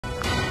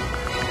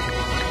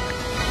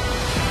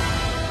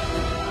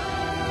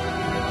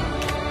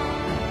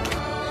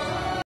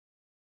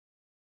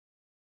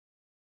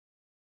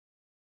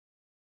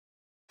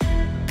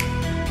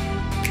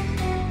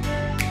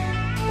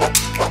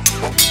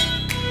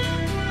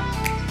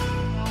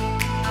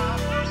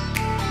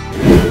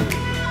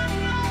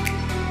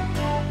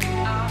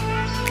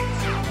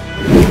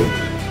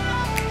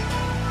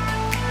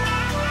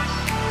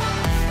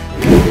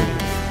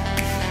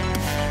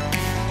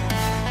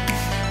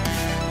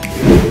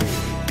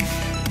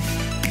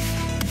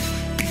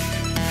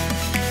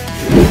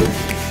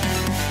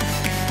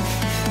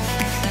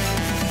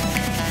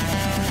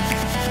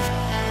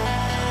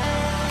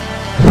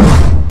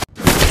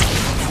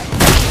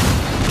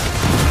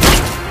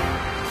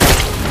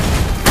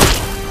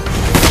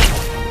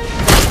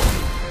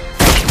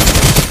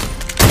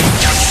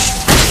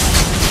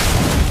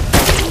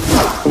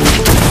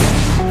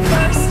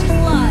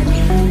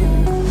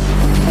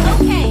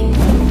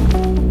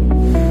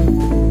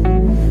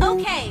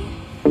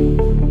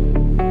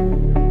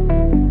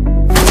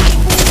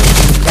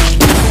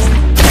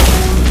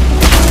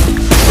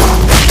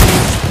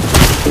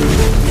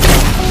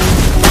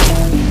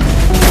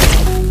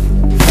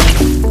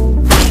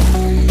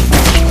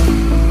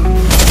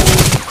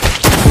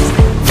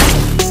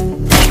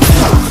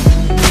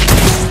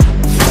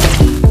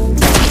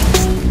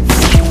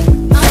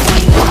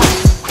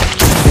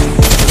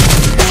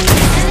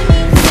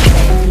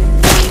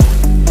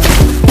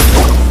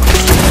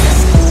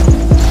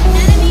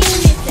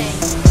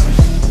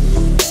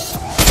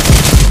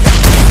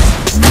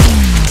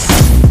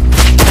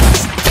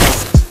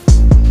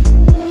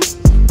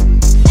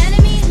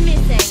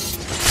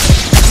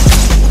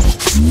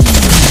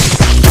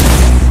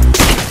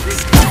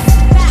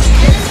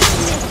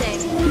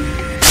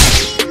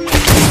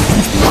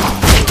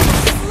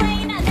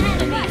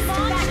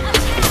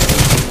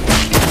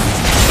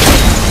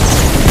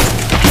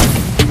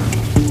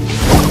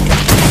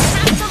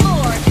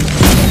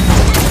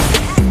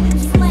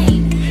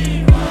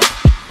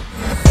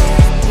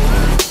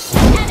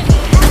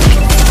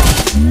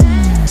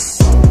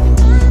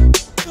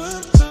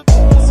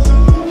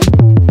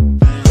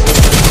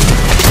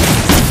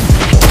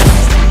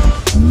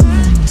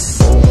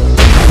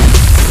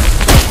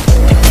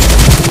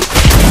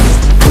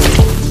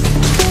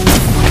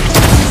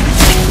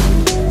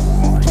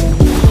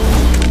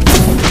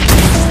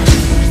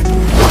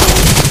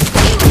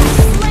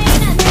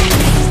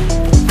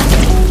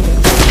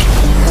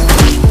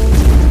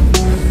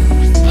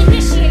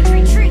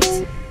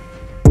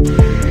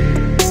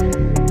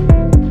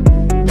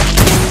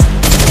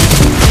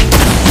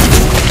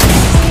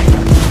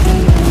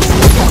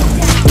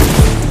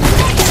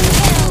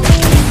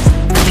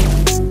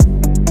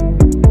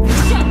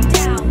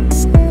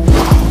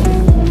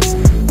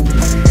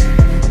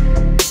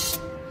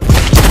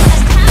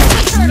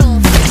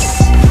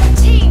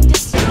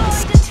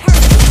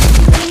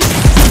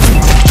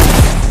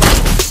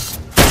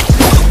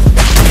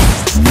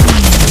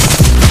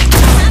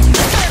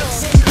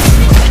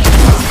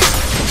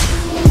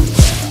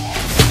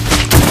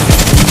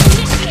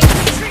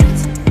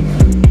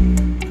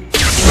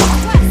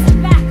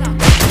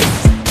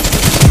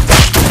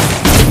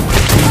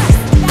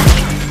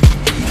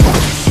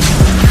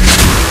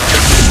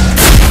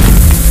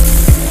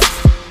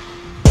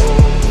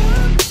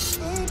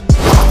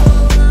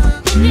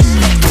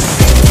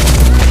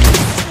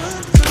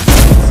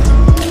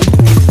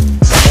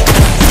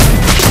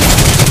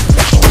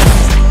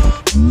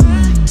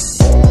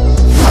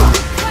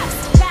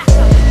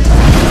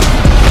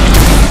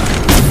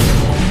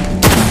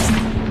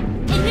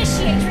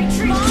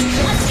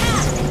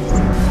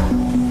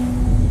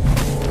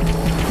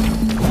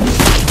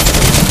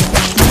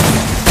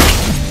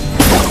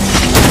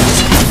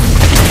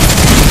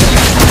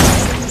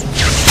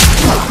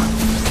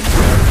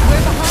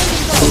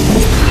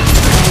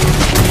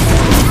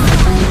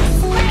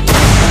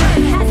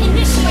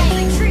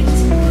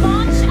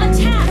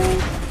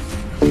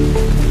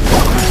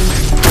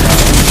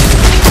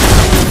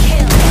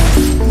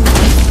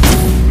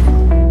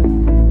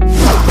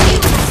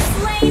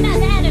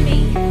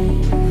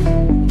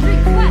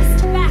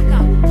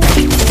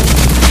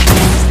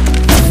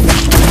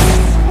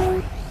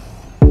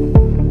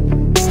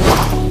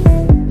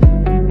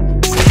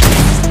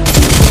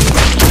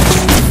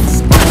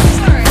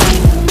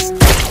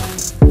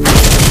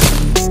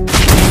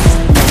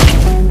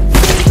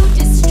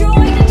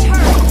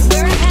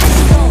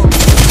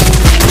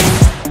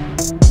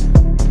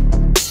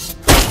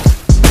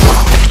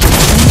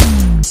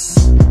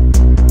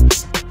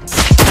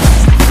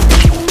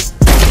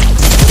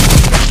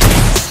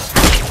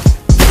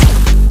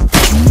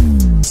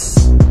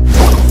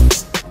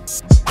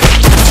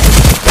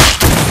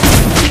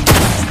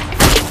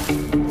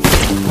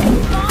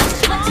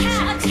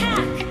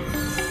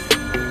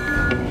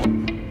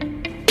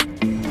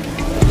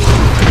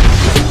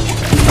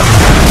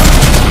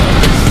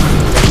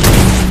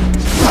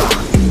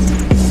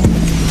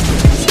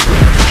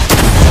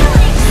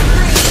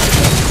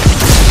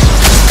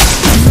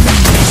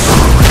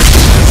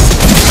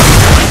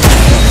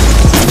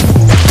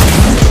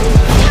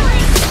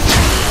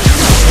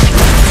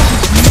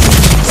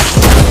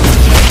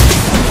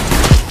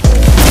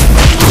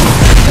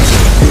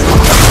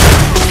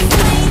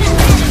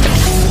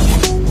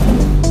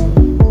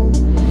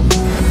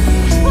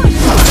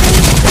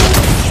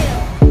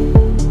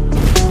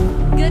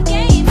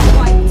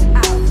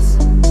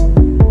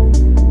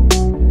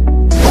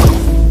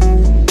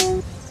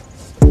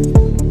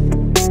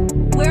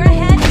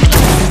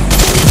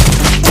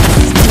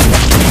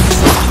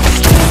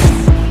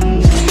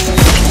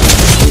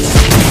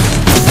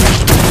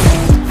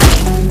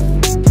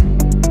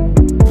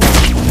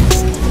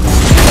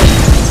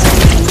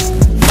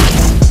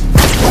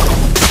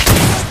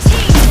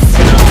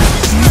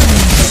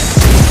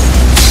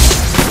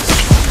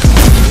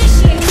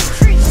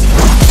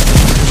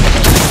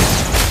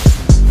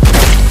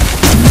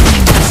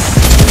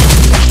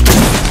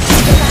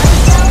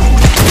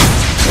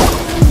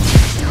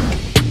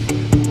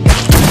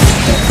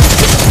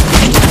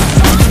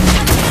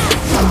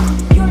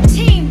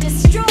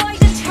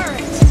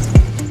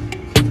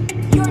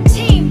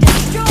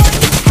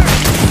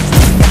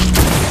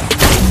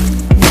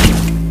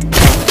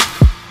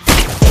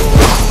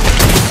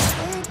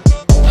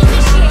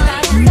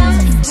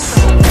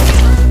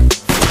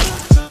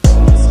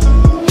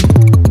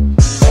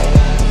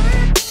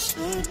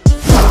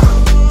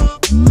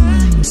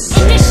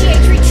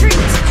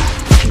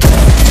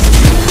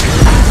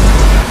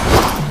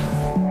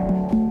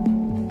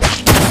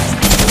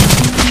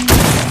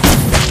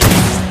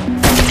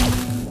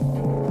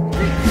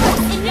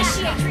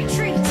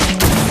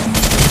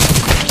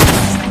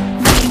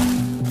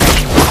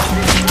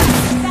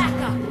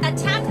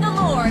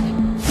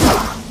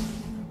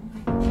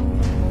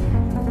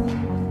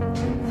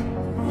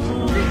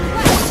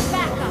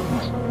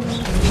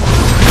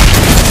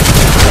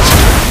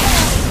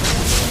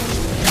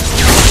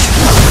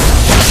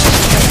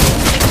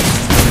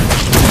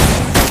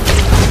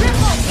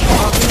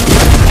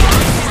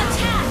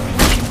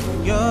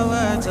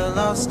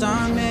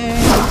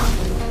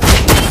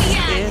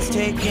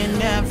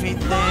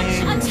everything.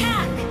 Launch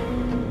attack.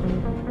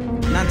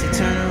 Not to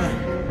turn around.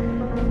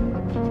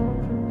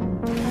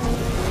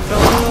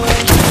 Throw it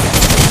away.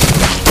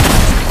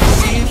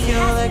 See if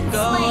you'll let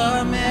go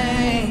of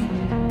me.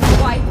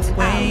 Wiped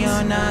When out.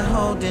 you're not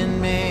holding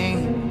me,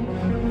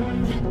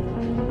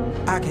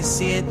 I can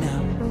see it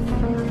now.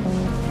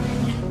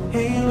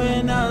 Hey,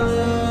 when I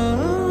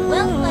lose,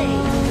 Well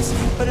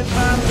played. but if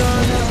I'm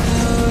gonna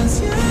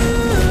lose you,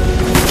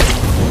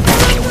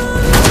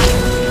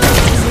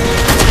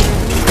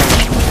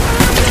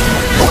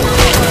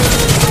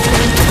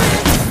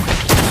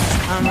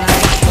 I'm like,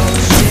 oh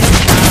shit,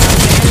 I've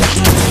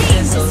been doing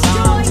this a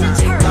long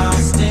time.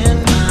 Lost in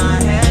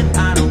my head,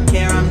 I don't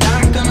care, I'm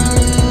not gonna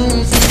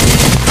lose it.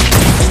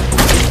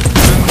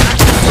 I'm not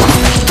gonna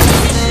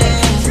lose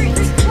it.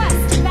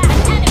 Request back.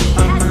 Enemy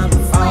I'm has up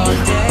been all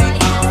slain. day,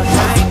 all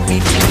night, we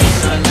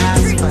finished our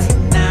last fight.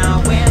 Now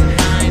in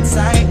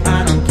hindsight, I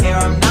don't care,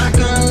 I'm not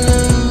gonna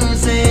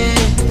lose it.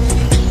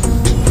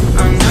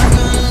 I'm not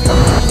gonna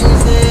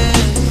lose it.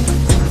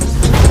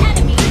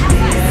 Enemy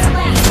has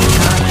been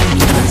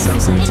slain.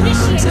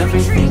 Sometimes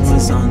everything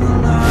was on the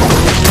line.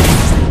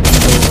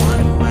 The one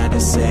who had to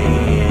say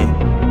it.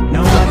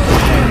 No other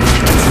way.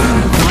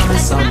 I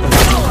promise I'll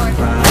put on my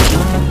pride.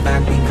 Don't look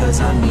back because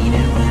I mean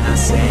it when I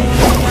say it.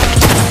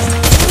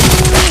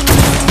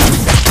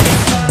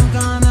 If I'm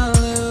gonna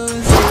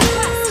lose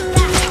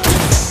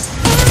it,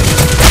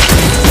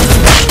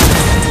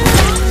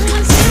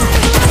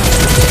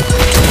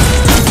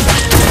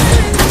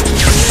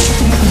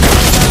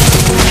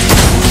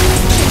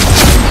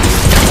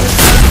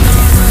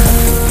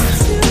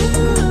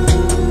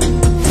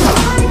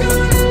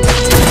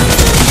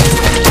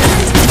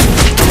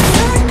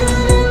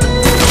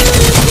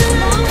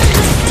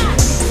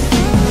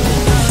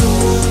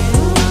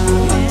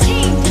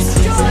 Team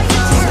destroy the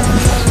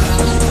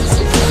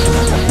turret.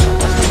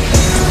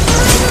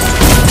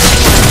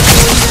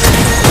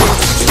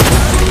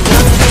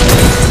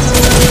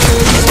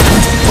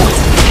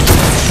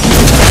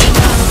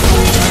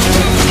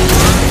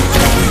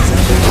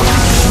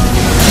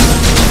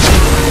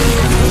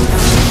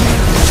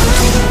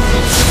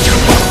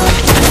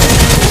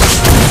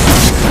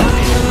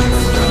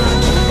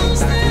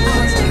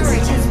 Our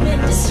turret has been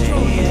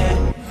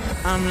destroyed.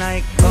 I'm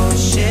like, oh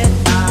shit,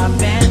 I've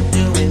been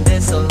doing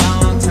this a long